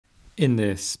In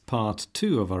this part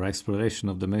 2 of our exploration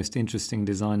of the most interesting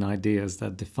design ideas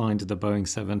that defined the Boeing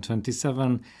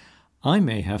 727, I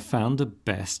may have found the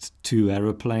best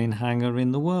two-aeroplane hangar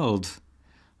in the world.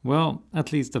 Well,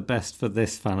 at least the best for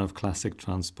this fan of classic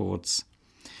transports.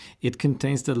 It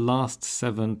contains the last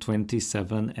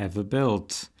 727 ever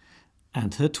built,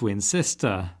 and her twin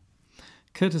sister.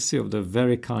 Courtesy of the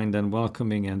very kind and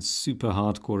welcoming and super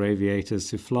hardcore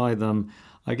aviators who fly them,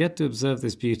 I get to observe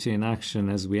this beauty in action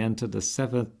as we enter the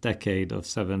 7th decade of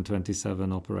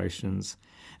 727 operations.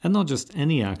 And not just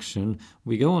any action,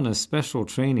 we go on a special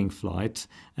training flight,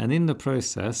 and in the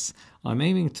process, I'm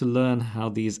aiming to learn how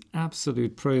these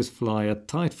absolute pros fly a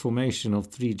tight formation of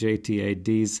 3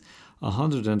 JT8Ds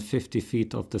 150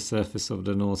 feet off the surface of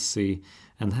the North Sea,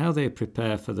 and how they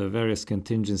prepare for the various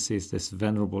contingencies this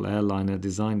venerable airliner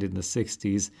designed in the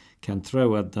 60s can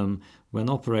throw at them when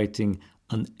operating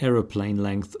an aeroplane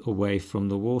length away from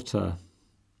the water.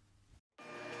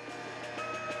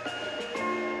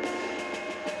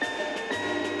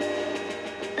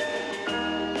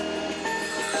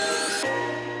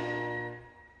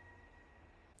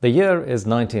 The year is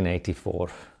 1984.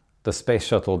 The Space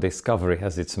Shuttle Discovery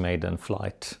has its maiden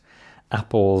flight.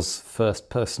 Apple's first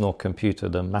personal computer,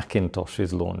 the Macintosh,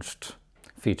 is launched,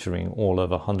 featuring all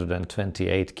of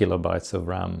 128 kilobytes of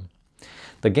RAM.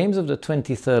 The games of the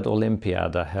 23rd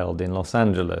Olympiad are held in Los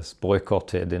Angeles,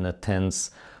 boycotted in a tense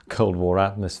Cold War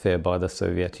atmosphere by the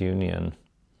Soviet Union.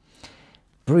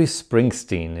 Bruce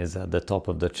Springsteen is at the top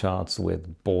of the charts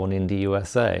with Born in the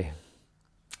USA.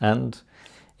 And,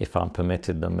 if I'm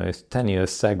permitted the most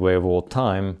tenuous segue of all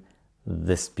time,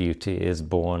 this beauty is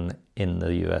born in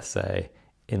the USA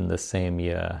in the same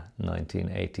year,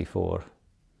 1984.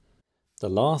 The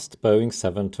last Boeing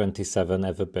 727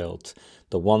 ever built,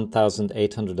 the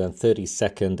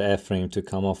 1,832nd airframe to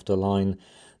come off the line,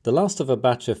 the last of a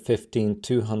batch of 15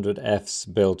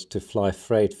 200Fs built to fly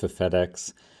freight for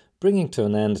FedEx, bringing to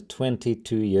an end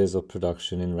 22 years of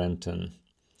production in Renton.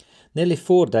 Nearly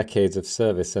 4 decades of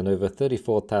service and over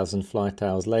 34,000 flight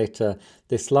hours later,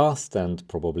 this last and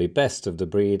probably best of the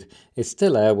breed is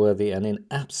still airworthy and in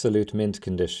absolute mint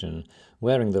condition,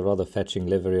 wearing the rather fetching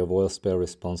livery of Oil Spill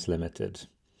Response Ltd.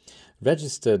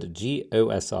 Registered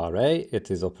G-OSRA,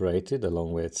 it is operated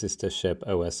along with its sister ship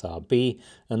OSRB,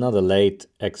 another late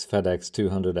ex-FedEx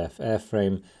 200F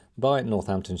airframe, by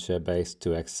Northamptonshire-based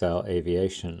 2XL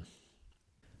Aviation.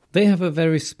 They have a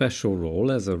very special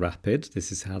role as a rapid, this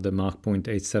is how the Mach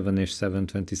 .87-ish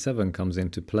 727 comes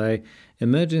into play,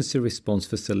 emergency response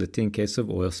facility in case of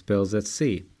oil spills at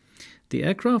sea. The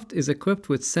aircraft is equipped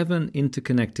with 7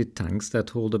 interconnected tanks that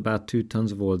hold about 2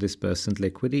 tons of oil dispersant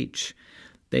liquid each.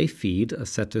 They feed a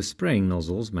set of spraying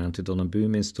nozzles mounted on a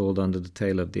boom installed under the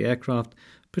tail of the aircraft,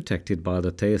 protected by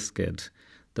the tail skid.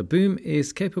 The boom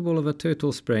is capable of a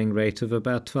total spraying rate of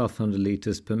about 1,200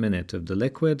 litres per minute of the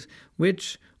liquid,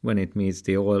 which, when it meets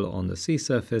the oil on the sea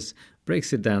surface,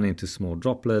 breaks it down into small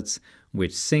droplets,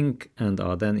 which sink and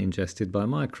are then ingested by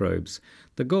microbes.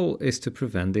 The goal is to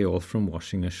prevent the oil from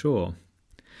washing ashore.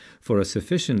 For a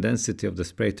sufficient density of the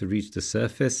spray to reach the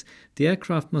surface, the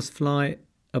aircraft must fly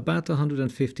about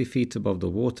 150 feet above the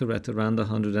water at around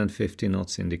 150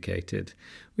 knots indicated.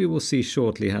 We will see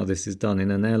shortly how this is done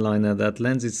in an airliner that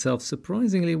lends itself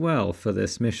surprisingly well for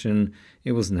this mission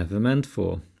it was never meant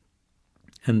for.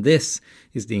 And this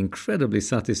is the incredibly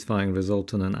satisfying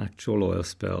result on an actual oil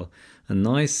spill, a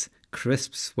nice,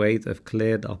 crisp swathe of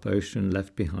cleared up ocean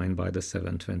left behind by the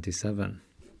 727.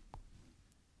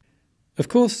 Of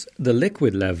course, the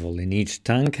liquid level in each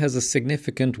tank has a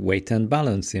significant weight and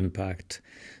balance impact,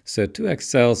 so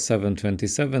 2XL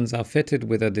 727s are fitted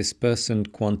with a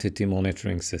dispersant quantity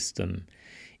monitoring system.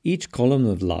 Each column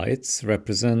of lights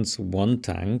represents 1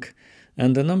 tank,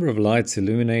 and the number of lights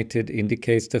illuminated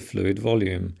indicates the fluid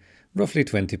volume, roughly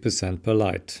 20% per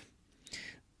light.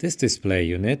 This display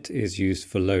unit is used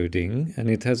for loading, and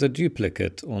it has a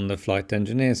duplicate on the flight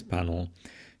engineer's panel,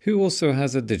 who also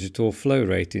has a digital flow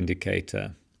rate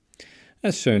indicator.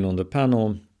 As shown on the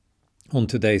panel, on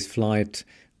today's flight,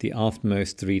 the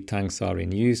aftmost 3 tanks are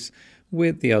in use,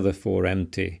 with the other 4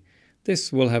 empty.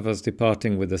 This will have us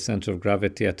departing with the center of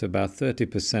gravity at about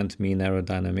 30% mean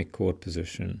aerodynamic chord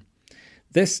position.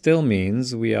 This still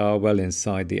means we are well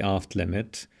inside the aft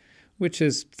limit, which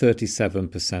is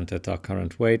 37% at our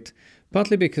current weight,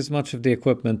 partly because much of the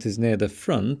equipment is near the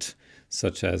front,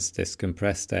 such as this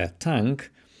compressed air tank,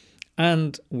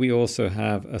 and we also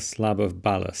have a slab of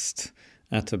ballast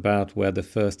at about where the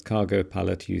first cargo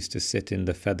pallet used to sit in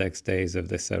the FedEx days of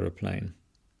this aeroplane.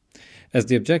 As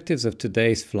the objectives of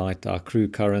today's flight are crew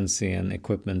currency and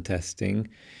equipment testing,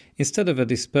 instead of a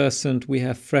dispersant we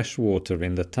have fresh water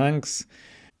in the tanks,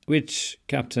 which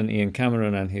Captain Ian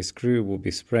Cameron and his crew will be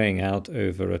spraying out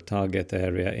over a target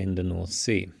area in the North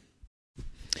Sea.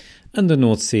 And the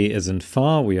North Sea isn't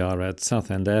far. We are at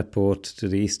Southend Airport to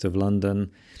the east of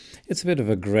London. It's a bit of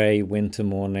a grey winter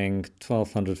morning,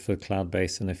 1,200-foot cloud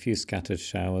base and a few scattered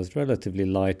showers, relatively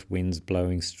light winds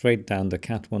blowing straight down the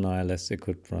Cat 1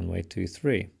 ILS-equipped runway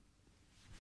 23.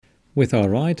 With our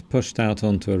ride pushed out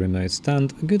onto a remote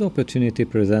stand, a good opportunity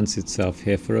presents itself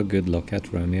here for a good look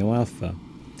at Romeo Alpha.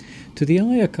 To the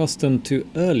eye accustomed to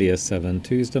earlier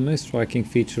 7.2s, the most striking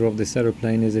feature of this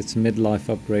aeroplane is its mid-life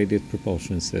upgraded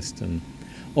propulsion system.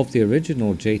 Of the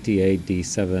original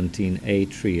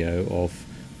JT8D17A trio of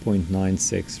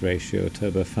 0.96 ratio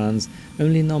turbofans,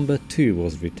 only number 2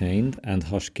 was retained and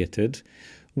hush-kitted,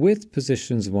 with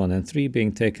positions 1 and 3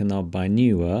 being taken up by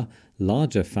newer,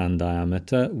 larger fan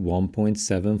diameter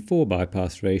 1.74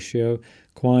 bypass ratio,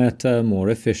 quieter, more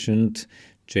efficient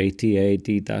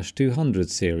JT8D-200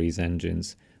 series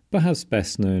engines, perhaps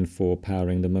best known for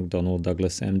powering the McDonnell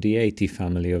Douglas MD-80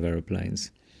 family of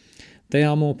aeroplanes. They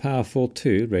are more powerful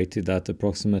too, rated at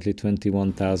approximately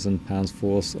 21,000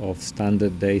 pounds-force of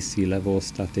standard day sea level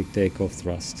static takeoff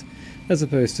thrust, as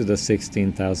opposed to the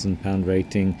 16,000 pound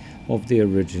rating of the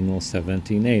original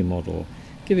 17A model,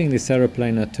 giving this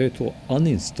aeroplane a total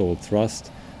uninstalled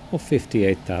thrust of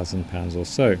 58,000 pounds or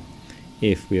so,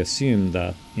 if we assume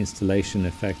that installation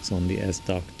effects on the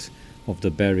S-duct of the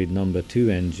buried number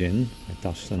 2 engine, I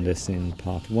touched on this in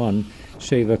part 1,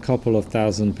 shave a couple of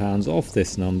 £1,000 off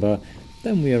this number,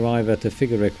 then we arrive at a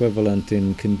figure equivalent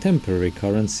in contemporary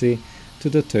currency to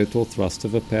the total thrust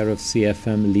of a pair of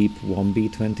CFM LEAP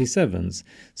 1B27s,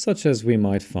 such as we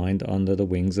might find under the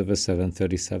wings of a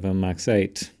 737 MAX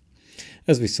 8.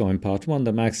 As we saw in part 1,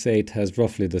 the MAX 8 has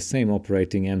roughly the same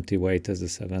operating empty weight as the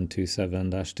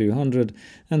 727-200,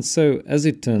 and so, as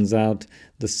it turns out,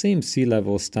 the same sea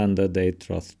level standard day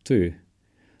thrust too.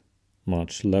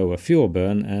 Much lower fuel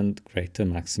burn and greater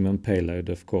maximum payload,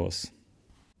 of course.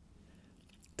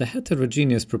 The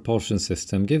heterogeneous propulsion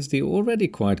system gives the already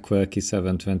quite quirky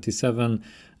 727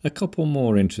 a couple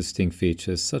more interesting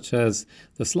features, such as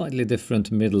the slightly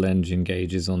different middle engine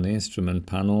gauges on the instrument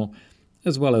panel,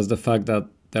 as well as the fact that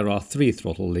there are 3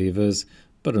 throttle levers,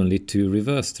 but only 2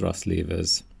 reverse thrust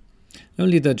levers.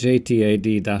 Only the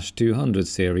JT8D-200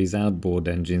 series outboard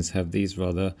engines have these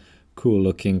rather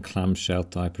cool-looking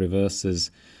clamshell-type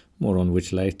reversers, more on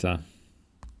which later.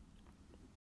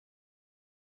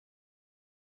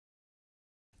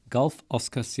 Gulf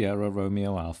Oscar Sierra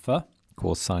Romeo Alpha,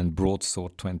 call sign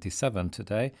Broadsword 27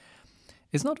 today,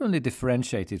 is not only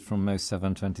differentiated from most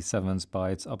 727s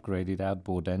by its upgraded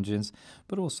outboard engines,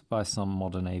 but also by some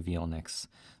modern avionics,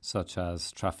 such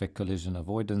as traffic collision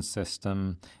avoidance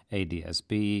system,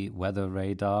 ADS-B, weather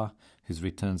radar, whose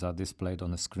returns are displayed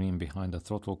on the screen behind the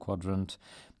throttle quadrant,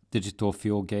 digital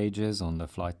fuel gauges on the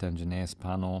flight engineer's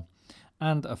panel,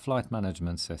 and a flight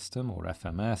management system, or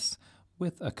FMS,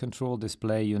 with a control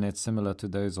display unit similar to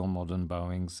those on modern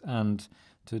Boeings and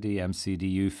to the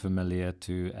MCDU familiar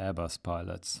to Airbus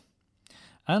pilots.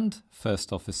 And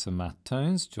First Officer Matt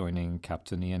Tones, joining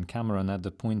Captain Ian Cameron at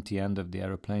the pointy end of the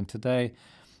aeroplane today,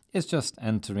 is just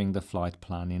entering the flight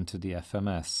plan into the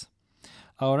FMS.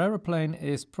 Our aeroplane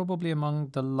is probably among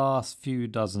the last few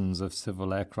dozens of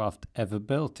civil aircraft ever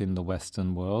built in the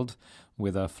Western world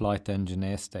with a flight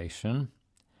engineer station.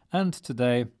 And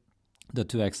today, the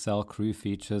 2XL crew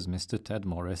features Mr. Ted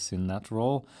Morris in that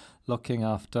role, looking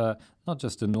after not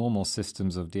just the normal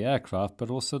systems of the aircraft, but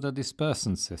also the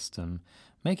dispersant system,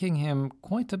 making him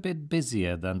quite a bit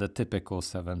busier than the typical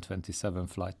 727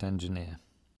 flight engineer.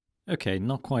 Okay,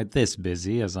 not quite this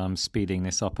busy, as I'm speeding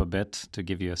this up a bit to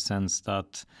give you a sense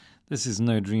that this is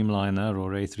no Dreamliner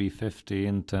or A350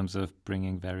 in terms of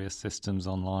bringing various systems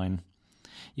online.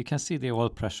 You can see the oil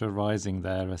pressure rising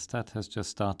there as Ted has just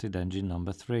started engine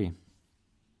number 3.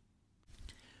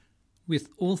 With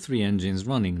all 3 engines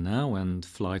running now and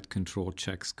flight control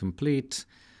checks complete,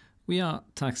 we are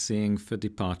taxiing for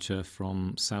departure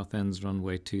from Southend's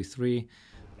runway 23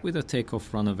 with a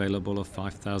takeoff run available of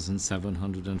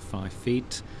 5,705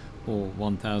 feet or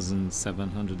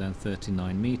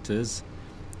 1,739 meters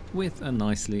with a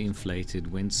nicely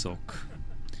inflated windsock.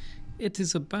 It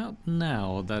is about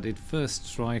now that it first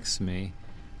strikes me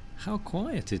how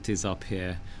quiet it is up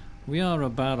here. We are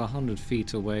about 100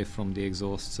 feet away from the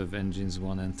exhausts of engines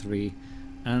 1 and 3,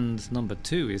 and number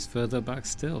 2 is further back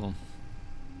still.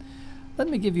 Let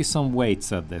me give you some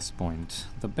weights at this point.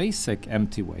 The basic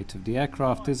empty weight of the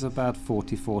aircraft is about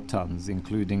 44 tons,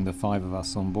 including the 5 of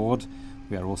us on board.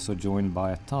 We are also joined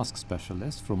by a task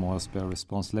specialist from Oil Spill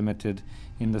Response Ltd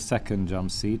in the second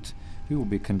jump seat, who will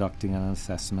be conducting an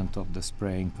assessment of the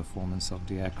spraying performance of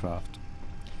the aircraft.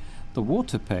 The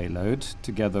water payload,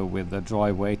 together with the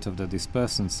dry weight of the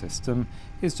dispersant system,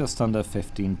 is just under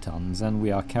 15 tons, and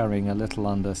we are carrying a little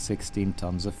under 16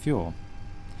 tons of fuel.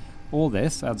 All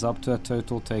this adds up to a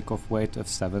total takeoff weight of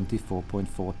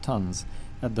 74.4 tons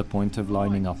at the point of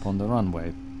lining up on the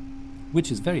runway, which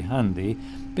is very handy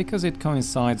because it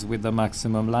coincides with the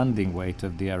maximum landing weight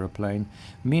of the aeroplane,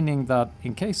 meaning that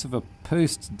in case of a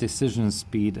post-decision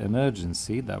speed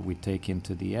emergency that we take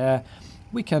into the air,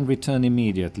 we can return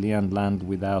immediately and land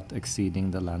without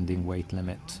exceeding the landing weight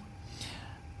limit.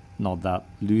 Not that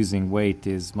losing weight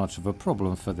is much of a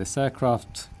problem for this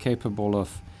aircraft, capable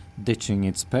of ditching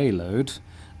its payload,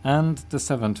 and the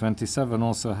 727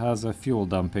 also has a fuel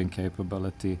dumping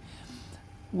capability,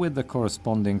 with the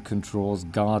corresponding controls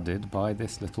guarded by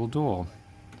this little door.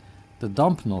 The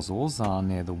dump nozzles are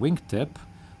near the wingtip,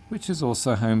 which is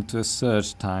also home to a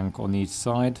surge tank on each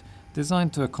side,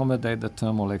 designed to accommodate the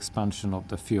thermal expansion of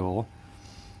the fuel,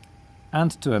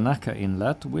 and to a NACA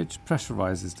inlet, which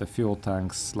pressurizes the fuel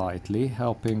tanks slightly,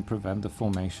 helping prevent the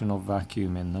formation of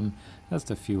vacuum in them as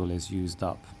the fuel is used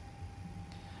up.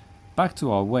 Back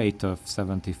to our weight of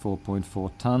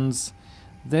 74.4 tons,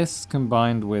 this,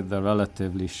 combined with the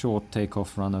relatively short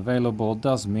takeoff run available,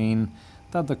 does mean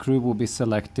that the crew will be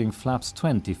selecting flaps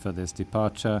 20 for this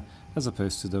departure, as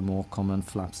opposed to the more common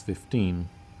flaps 15.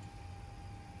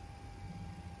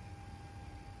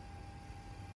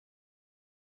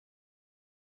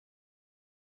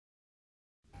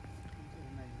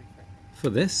 For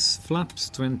this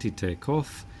flaps 20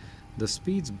 takeoff, the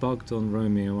speeds bugged on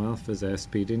Romeo Alpha's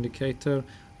airspeed indicator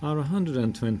are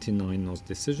 129 knots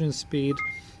decision speed,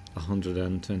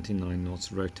 129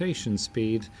 knots rotation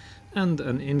speed, and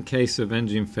an in case of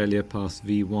engine failure past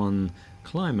V1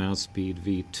 climb out speed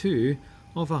V2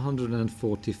 of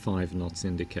 145 knots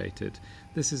indicated.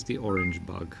 This is the orange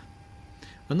bug.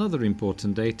 Another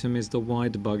important datum is the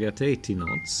wide bug at 80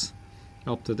 knots.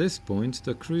 Up to this point,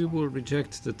 the crew will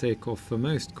reject the takeoff for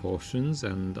most cautions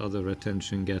and other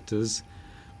attention getters.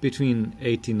 Between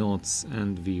 80 knots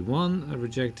and V1, a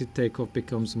rejected takeoff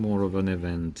becomes more of an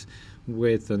event,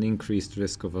 with an increased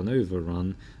risk of an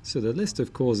overrun, so the list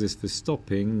of causes for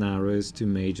stopping narrows to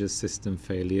major system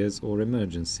failures or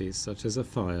emergencies, such as a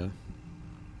fire.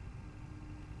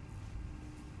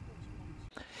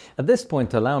 At this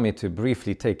point, allow me to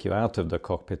briefly take you out of the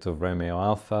cockpit of Romeo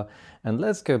Alpha, and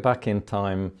let's go back in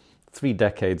time 3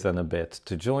 decades and a bit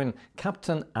to join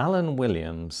Captain Alan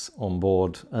Williams on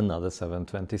board another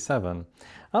 727.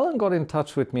 Alan got in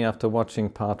touch with me after watching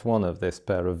part 1 of this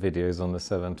pair of videos on the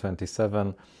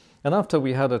 727, and after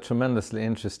we had a tremendously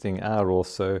interesting hour or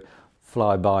so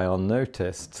fly by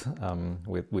unnoticed,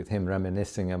 with him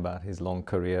reminiscing about his long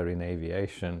career in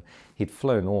aviation. He'd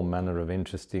flown all manner of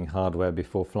interesting hardware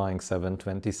before flying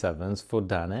 727s for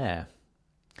Dan Air.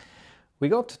 We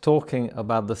got to talking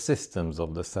about the systems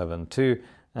of the 7.2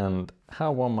 and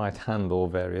how one might handle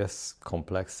various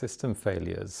complex system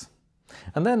failures.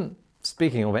 And then,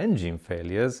 speaking of engine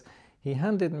failures, he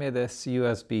handed me this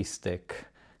USB stick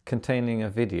containing a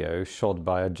video shot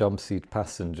by a jumpseat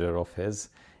passenger of his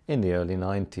in the early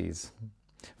 90s.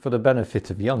 For the benefit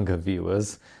of younger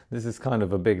viewers, this is kind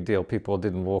of a big deal. People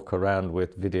didn't walk around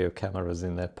with video cameras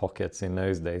in their pockets in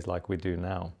those days like we do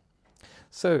now.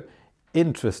 So,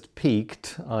 interest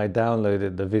piqued, I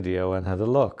downloaded the video and had a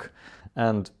look.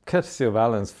 And courtesy of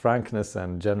Alan's frankness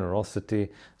and generosity,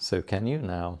 so can you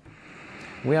now.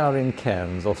 We are in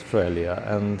Cairns, Australia,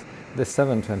 and this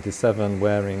 727,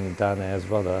 wearing Dan Air's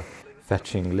rather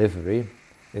fetching livery,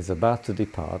 is about to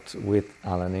depart with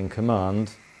Alan in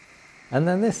command. And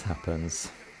then this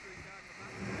happens.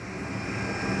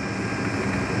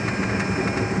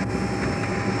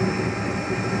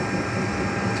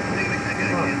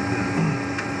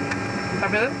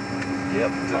 Happy then?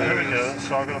 Yep. So here we go.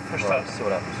 So I'm going to push that. See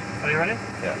what happens. Are you ready?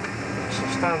 Yeah. So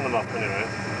stand them up anyway.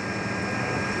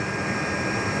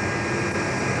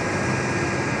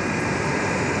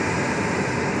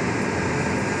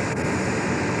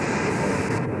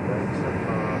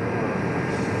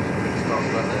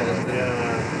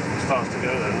 Starts to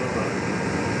go then, doesn't it?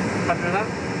 Happy with that?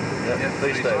 Yeah,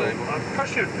 please stay.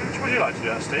 Perhaps would you like to do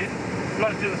that, Steve? Would you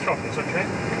like to do the throttles, okay?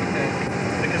 Okay.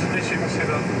 Because at least you can see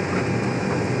that.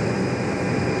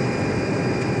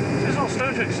 It's not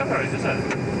slow to accelerate, is it?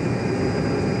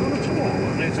 Not at all.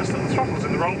 I mean, it's just that the throttle's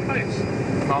in the wrong place.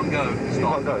 Can't go.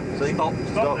 Stop. Can't go. See? Stop.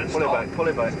 Stop. Then, Pull it back. Pull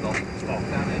it back. Stop. Stop.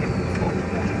 Down here.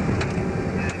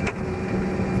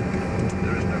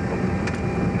 There is no problem.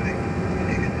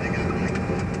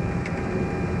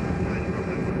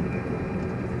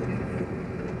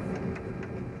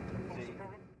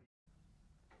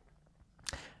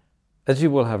 As you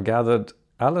will have gathered,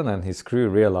 Alan and his crew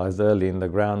realized early in the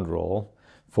ground roll,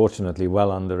 fortunately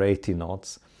well under 80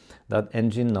 knots, that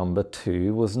engine number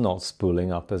 2 was not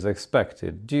spooling up as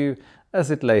expected, due,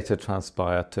 as it later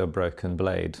transpired, to a broken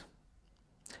blade.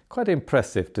 Quite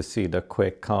impressive to see the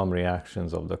quick, calm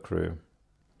reactions of the crew.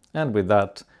 And with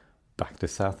that, back to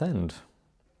Southend.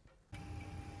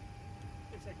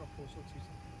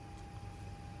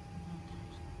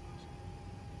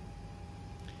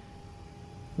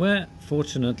 Where,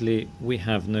 fortunately, we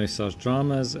have no such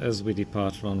dramas as we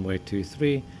depart runway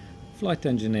 23, Flight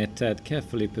Engineer Ted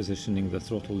carefully positioning the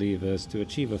throttle levers to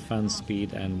achieve a fan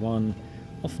speed N1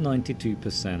 of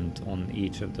 92% on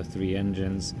each of the 3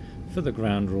 engines for the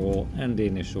ground roll and the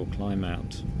initial climb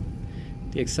out.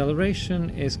 The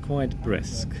acceleration is quite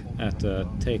brisk at a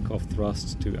takeoff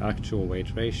thrust to actual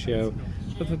weight ratio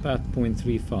of about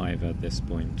 0.35 at this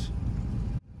point.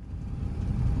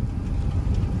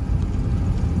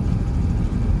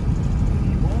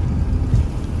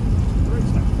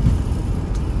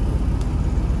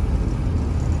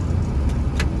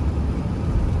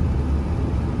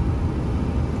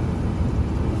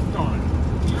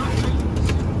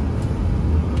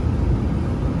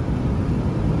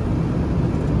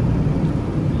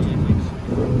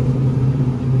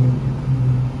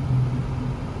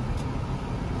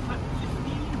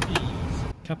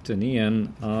 Captain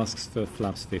Ian asks for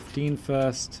flaps 15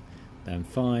 first, then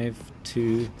 5,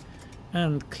 2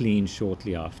 and clean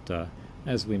shortly after,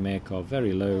 as we make our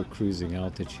very low cruising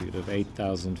altitude of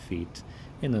 8,000 feet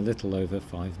in a little over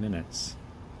 5 minutes.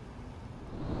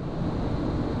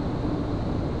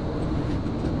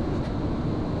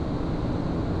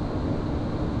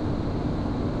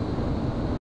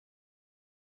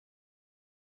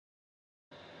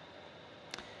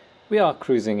 We are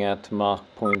cruising at Mach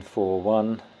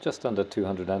 0.41, just under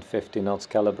 250 knots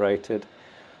calibrated,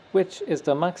 which is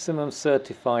the maximum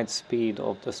certified speed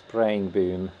of the spraying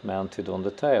boom mounted on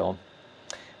the tail.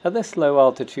 At this low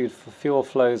altitude, fuel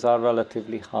flows are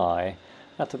relatively high,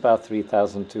 at about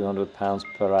 3,200 pounds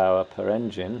per hour per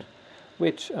engine,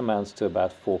 which amounts to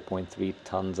about 4.3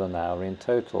 tons an hour in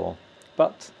total.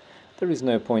 But there is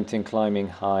no point in climbing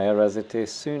higher, as it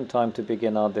is soon time to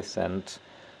begin our descent,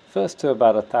 first to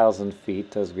about 1,000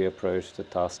 feet as we approach the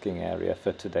tasking area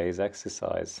for today's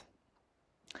exercise.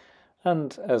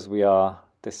 And as we are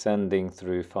descending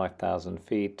through 5,000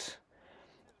 feet,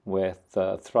 with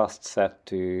thrust set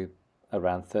to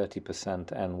around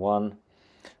 30% N1,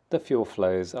 the fuel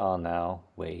flows are now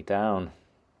way down.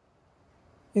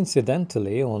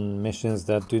 Incidentally, on missions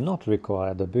that do not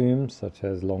require the boom, such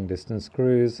as long-distance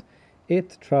cruise,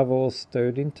 it travels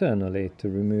stowed internally to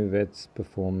remove its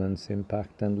performance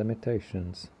impact and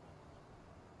limitations.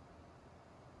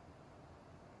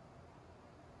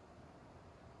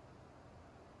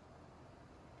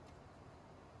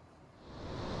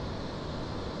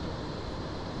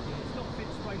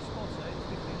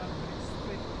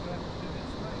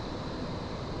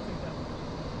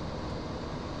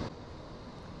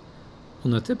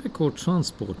 On a typical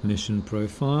transport mission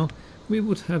profile, we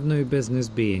would have no business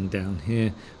being down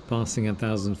here, passing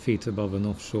 1,000 feet above an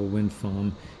offshore wind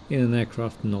farm in an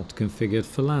aircraft not configured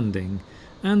for landing,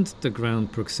 and the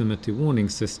ground proximity warning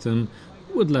system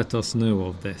would let us know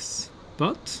of this.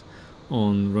 But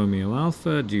on Romeo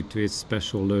Alpha, due to its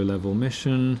special low-level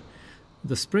mission,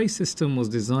 the spray system was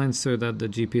designed so that the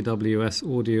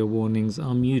GPWS audio warnings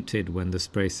are muted when the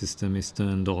spray system is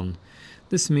turned on.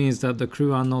 This means that the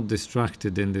crew are not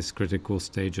distracted in this critical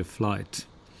stage of flight.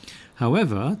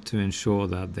 However, to ensure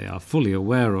that they are fully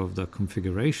aware of the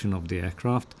configuration of the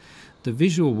aircraft, the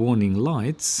visual warning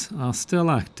lights are still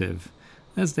active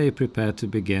as they prepare to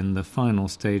begin the final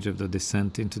stage of the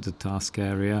descent into the task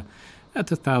area at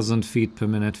 1,000 feet per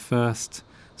minute first,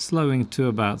 slowing to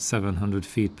about 700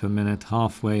 feet per minute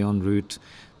halfway en route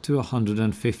to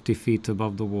 150 feet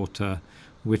above the water,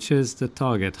 which is the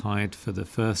target height for the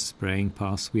first spraying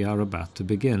pass we are about to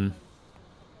begin.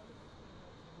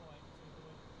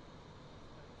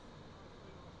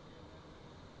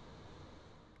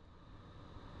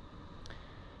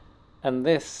 And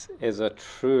this is a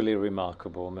truly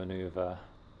remarkable maneuver,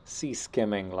 sea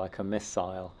skimming like a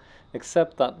missile,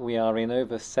 except that we are in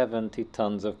over 70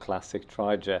 tons of classic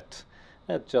trijet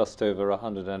at just over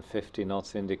 150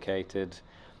 knots indicated.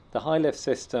 The high lift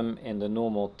system in the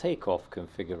normal takeoff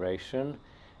configuration,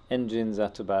 engines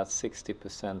at about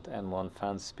 60% N1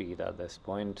 fan speed at this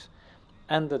point,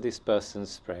 and the dispersant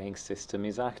spraying system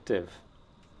is active.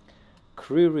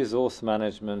 Crew resource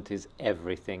management is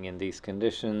everything in these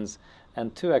conditions,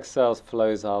 and 2XL's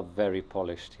flows are very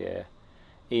polished here.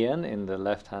 Ian, in the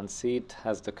left-hand seat,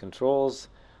 has the controls,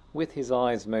 with his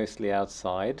eyes mostly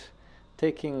outside,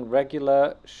 taking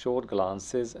regular short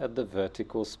glances at the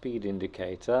vertical speed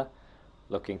indicator,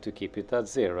 looking to keep it at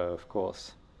 0, of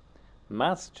course.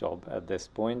 Matt's job at this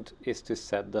point is to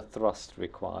set the thrust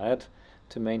required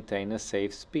to maintain a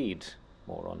safe speed,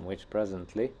 more on which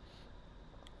presently,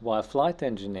 while flight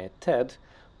engineer Ted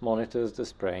monitors the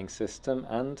spraying system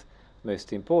and,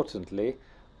 most importantly,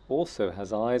 also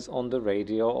has eyes on the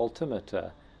radio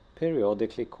altimeter,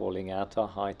 periodically calling out our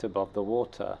height above the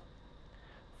water.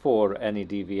 For any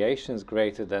deviations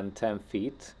greater than 10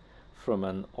 feet from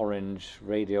an orange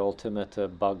radio altimeter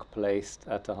bug placed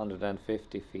at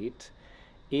 150 feet,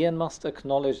 Ian must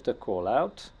acknowledge the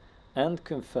call-out and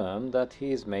confirm that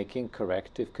he is making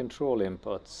corrective control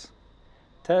inputs.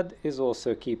 Ted is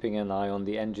also keeping an eye on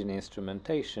the engine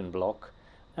instrumentation block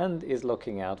and is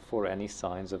looking out for any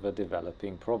signs of a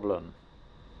developing problem.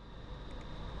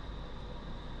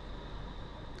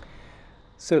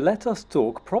 So let us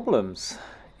talk problems.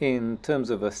 In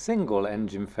terms of a single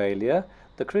engine failure,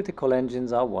 the critical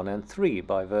engines are 1 and 3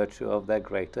 by virtue of their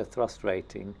greater thrust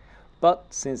rating, but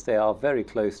since they are very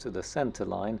close to the center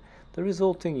line, the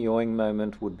resulting yawing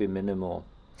moment would be minimal.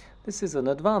 This is an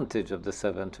advantage of the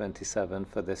 727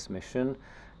 for this mission,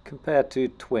 compared to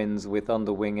twins with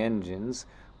underwing engines,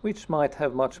 which might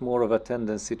have much more of a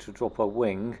tendency to drop a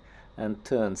wing and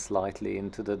turn slightly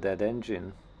into the dead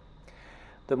engine.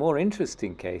 The more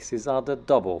interesting cases are the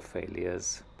double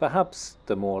failures. Perhaps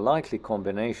the more likely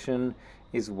combination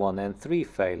is 1 and 3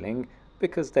 failing,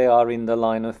 because they are in the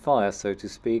line of fire, so to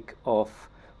speak, of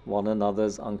one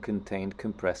another's uncontained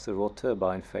compressor or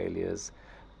turbine failures.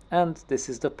 And this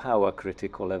is the power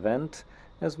critical event,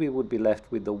 as we would be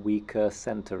left with the weaker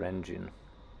center engine.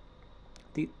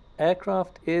 The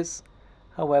aircraft is,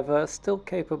 however, still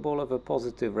capable of a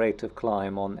positive rate of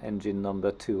climb on engine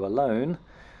number 2 alone,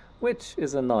 which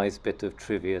is a nice bit of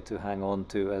trivia to hang on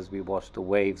to as we watch the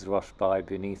waves rush by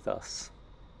beneath us.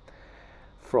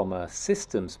 From a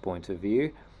systems point of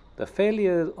view, the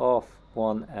failure of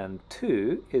 1 and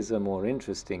 2 is a more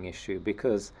interesting issue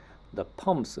because the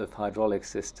pumps of hydraulic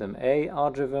system A are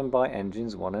driven by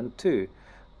engines 1 and 2.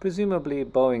 Presumably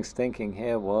Boeing's thinking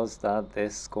here was that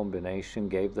this combination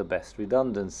gave the best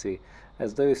redundancy,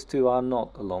 as those two are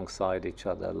not alongside each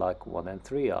other like 1 and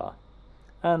 3 are.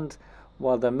 And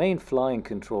while the main flying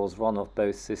controls run off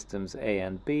both systems A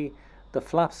and B, the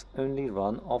flaps only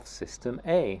run off system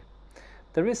A.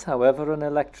 There is, however, an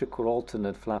electrical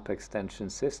alternate flap extension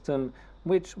system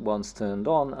which, once turned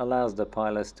on, allows the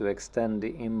pilots to extend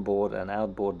the inboard and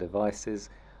outboard devices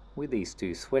with these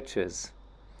two switches.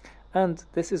 And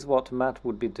this is what Matt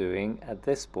would be doing at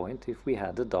this point if we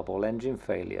had a double engine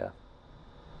failure.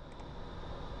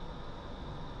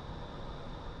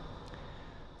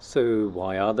 So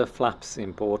why are the flaps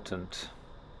important?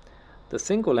 The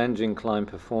single engine climb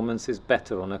performance is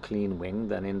better on a clean wing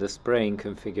than in the spraying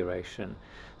configuration,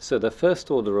 so the first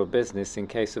order of business in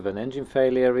case of an engine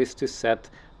failure is to set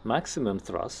maximum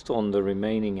thrust on the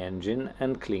remaining engine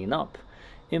and clean up.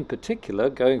 In particular,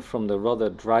 going from the rather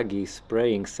draggy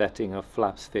spraying setting of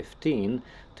flaps 15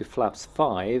 to flaps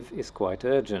 5 is quite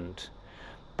urgent.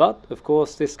 But, of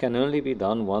course, this can only be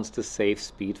done once the safe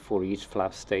speed for each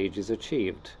flap stage is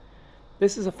achieved.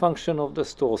 This is a function of the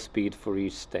stall speed for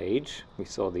each stage. We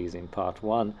saw these in part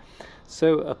 1.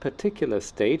 So a particular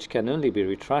stage can only be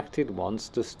retracted once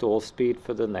the stall speed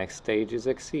for the next stage is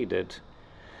exceeded.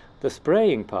 The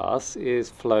spraying pass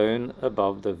is flown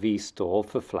above the V-stall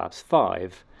for flaps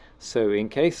 5. So in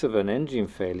case of an engine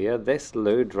failure, this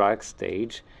low drag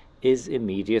stage is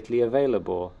immediately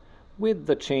available, with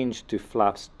the change to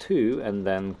flaps 2 and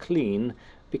then clean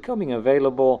becoming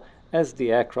available as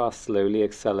the aircraft slowly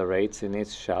accelerates in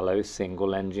its shallow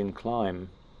single-engine climb.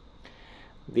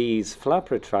 These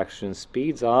flap retraction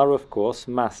speeds are, of course,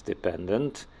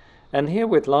 mass-dependent, and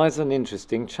herewith lies an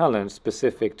interesting challenge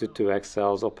specific to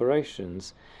 2XL's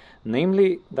operations,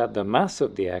 namely that the mass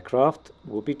of the aircraft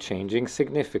will be changing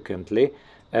significantly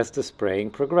as the spraying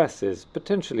progresses,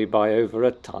 potentially by over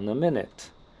a ton a minute.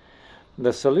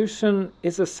 The solution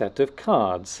is a set of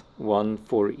cards, one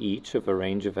for each of a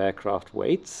range of aircraft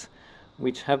weights,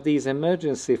 which have these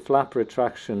emergency flap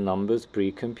retraction numbers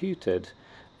pre-computed,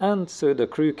 and so the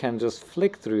crew can just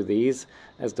flick through these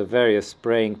as the various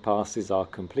spraying passes are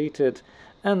completed,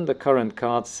 and the current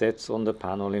card sits on the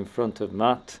panel in front of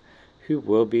Matt, who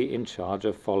will be in charge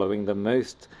of following the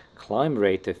most climb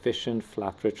rate efficient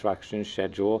flap retraction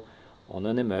schedule on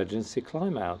an emergency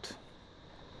climb out.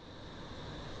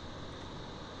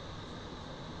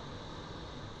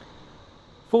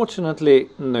 Fortunately,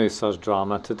 no such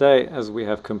drama today, as we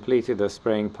have completed a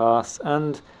spraying pass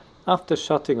and After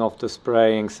shutting off the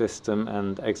spraying system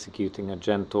and executing a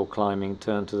gentle climbing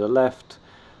turn to the left,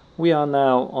 we are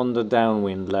now on the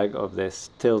downwind leg of this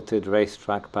tilted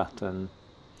racetrack pattern.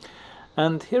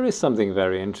 And here is something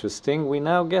very interesting. We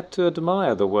now get to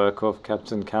admire the work of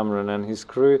Captain Cameron and his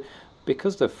crew,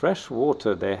 because the fresh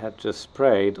water they had just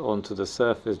sprayed onto the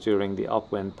surface during the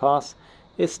upwind pass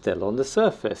is still on the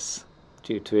surface,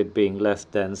 due to it being less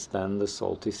dense than the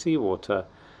salty seawater,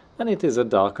 and it is a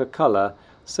darker color,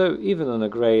 so even on a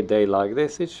grey day like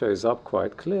this it shows up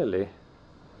quite clearly.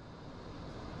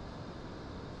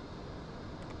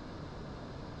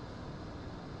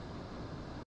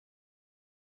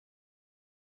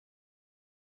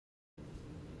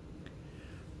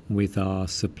 With our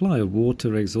supply of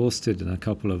water exhausted in a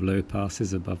couple of low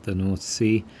passes above the North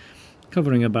Sea,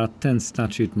 covering about 10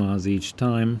 statute miles each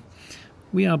time,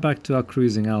 we are back to our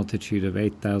cruising altitude of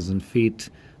 8,000 feet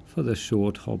for the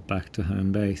short hop back to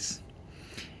home base.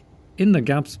 In the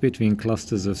gaps between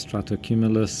clusters of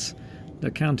stratocumulus, the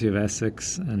county of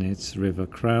Essex and its river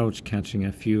Crouch catching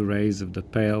a few rays of the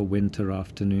pale winter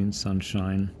afternoon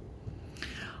sunshine.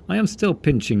 I am still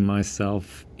pinching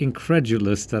myself,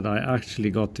 incredulous that I actually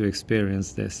got to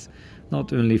experience this,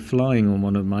 not only flying on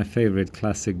one of my favorite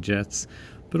classic jets,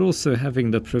 but also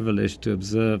having the privilege to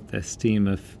observe this team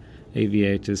of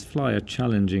aviators fly a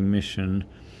challenging mission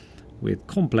with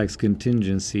complex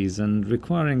contingencies and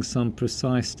requiring some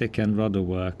precise stick and rudder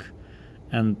work,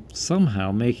 and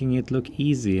somehow making it look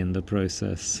easy in the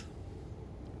process.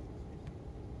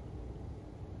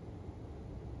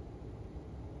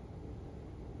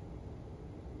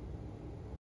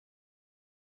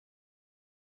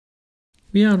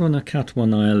 We are on a Cat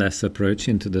 1 ILS approach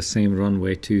into the same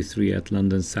runway 23 at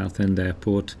London Southend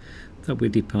Airport that we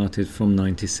departed from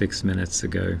 96 minutes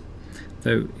ago,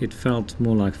 though it felt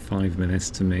more like 5 minutes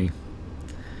to me.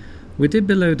 We did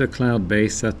below the cloud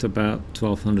base at about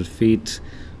 1200 feet,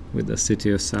 with the city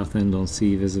of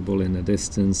Southend-on-Sea visible in the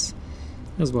distance,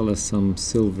 as well as some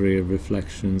silvery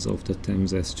reflections of the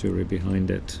Thames estuary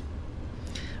behind it.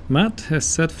 Matt has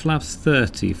set flaps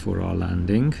 30 for our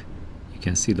landing. You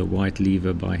can see the white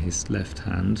lever by his left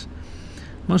hand.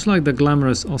 Much like the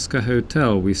glamorous Oscar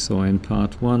Hotel we saw in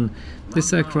part 1,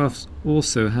 this aircraft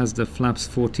also has the flaps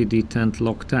 40 detent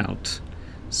locked out,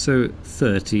 so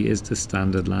 30 is the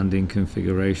standard landing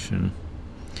configuration.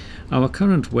 Our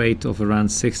current weight of around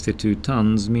 62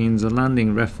 tons means a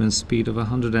landing reference speed of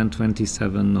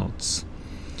 127 knots.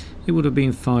 It would have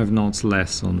been 5 knots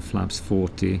less on flaps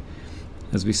 40.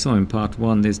 As we saw in part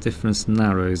 1, this difference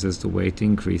narrows as the weight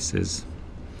increases.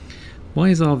 Why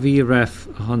is our VREF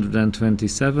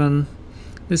 127?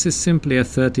 This is simply a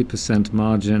 30%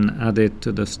 margin added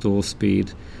to the stall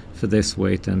speed for this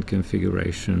weight and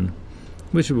configuration,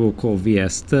 which we will call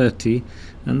VS30,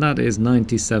 and that is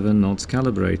 97 knots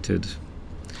calibrated.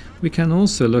 We can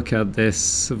also look at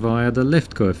this via the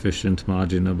lift coefficient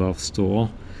margin above stall.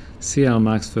 CL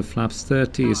max for flaps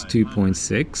 30 is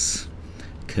 2.6,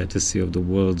 courtesy of the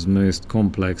world's most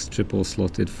complex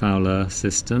triple-slotted Fowler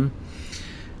system.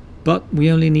 But we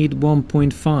only need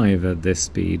 1.5 at this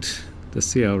speed. The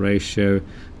CL ratio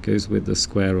goes with the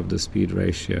square of the speed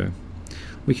ratio.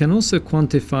 We can also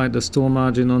quantify the stall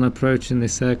margin on approach in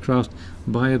this aircraft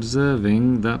by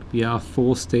observing that we are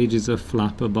 4 stages of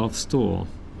flap above stall.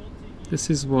 This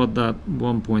is what that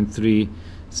 1.3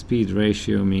 speed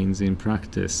ratio means in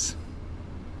practice.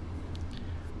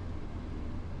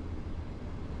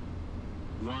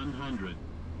 100,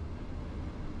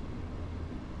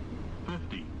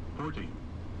 50, 40,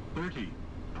 30,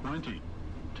 20,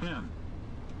 10.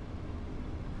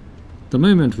 The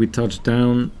moment we touch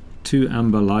down, 2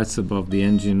 amber lights above the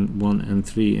engine 1 and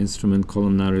 3 instrument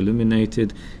column are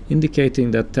illuminated,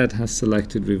 indicating that Ted has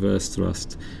selected reverse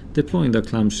thrust, deploying the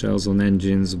clamshells on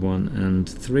engines 1 and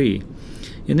 3.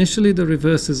 Initially the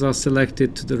reverses are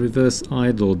selected to the reverse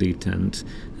idle detent,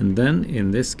 and then,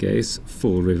 in this case,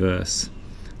 full reverse.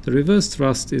 The reverse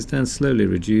thrust is then slowly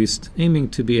reduced, aiming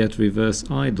to be at reverse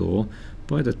idle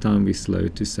by the time we slow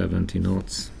to 70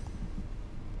 knots.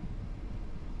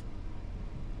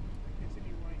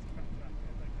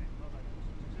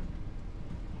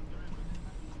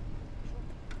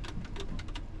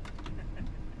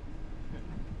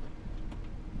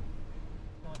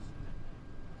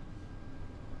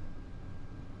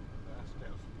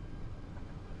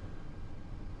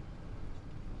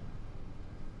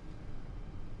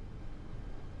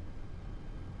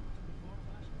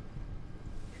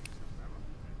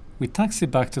 We taxi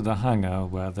back to the hangar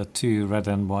where the 2 red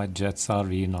and white jets are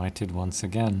reunited once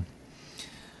again.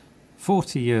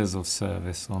 40 years of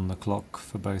service on the clock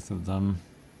for both of them.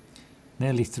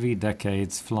 Nearly 3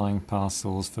 decades flying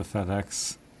parcels for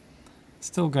FedEx.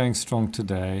 Still going strong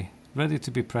today, ready to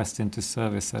be pressed into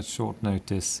service at short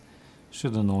notice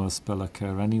should an oil spill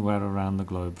occur anywhere around the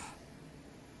globe.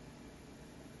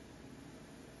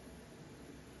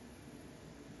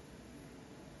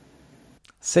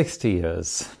 "60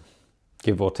 years,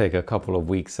 give or take a couple of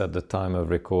weeks at the time of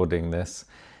recording this.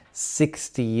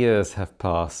 60 years have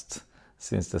passed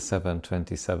since the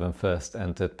 727 first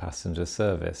entered passenger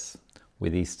service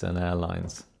with Eastern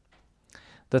Airlines.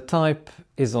 The type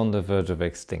is on the verge of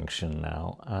extinction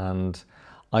now, and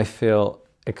I feel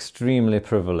extremely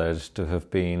privileged to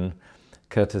have been,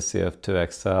 courtesy of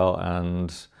 2XL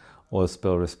and Oil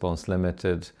Spill Response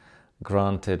Ltd,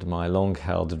 granted my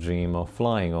long-held dream of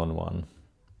flying on one.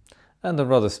 And a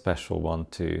rather special one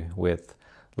too, with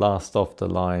last off the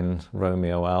line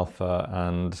Romeo Alpha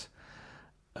and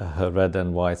her red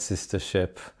and white sister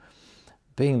ship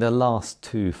being the last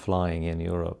two flying in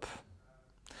Europe.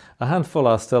 A handful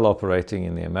are still operating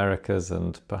in the Americas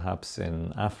and perhaps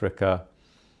in Africa,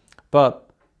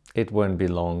 but it won't be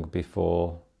long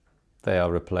before they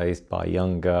are replaced by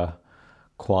younger,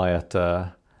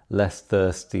 quieter, less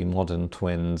thirsty modern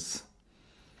twins.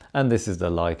 And this is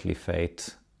the likely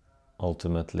fate,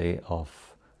 ultimately,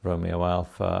 of Romeo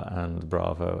Alpha and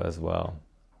Bravo as well.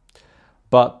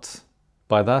 But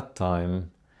by that time,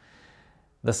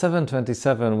 the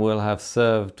 727 will have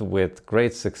served with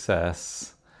great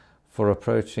success for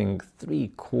approaching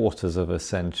 3/4 of a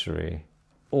century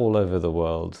all over the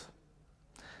world.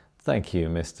 Thank you,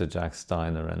 Mr. Jack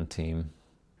Steiner and team.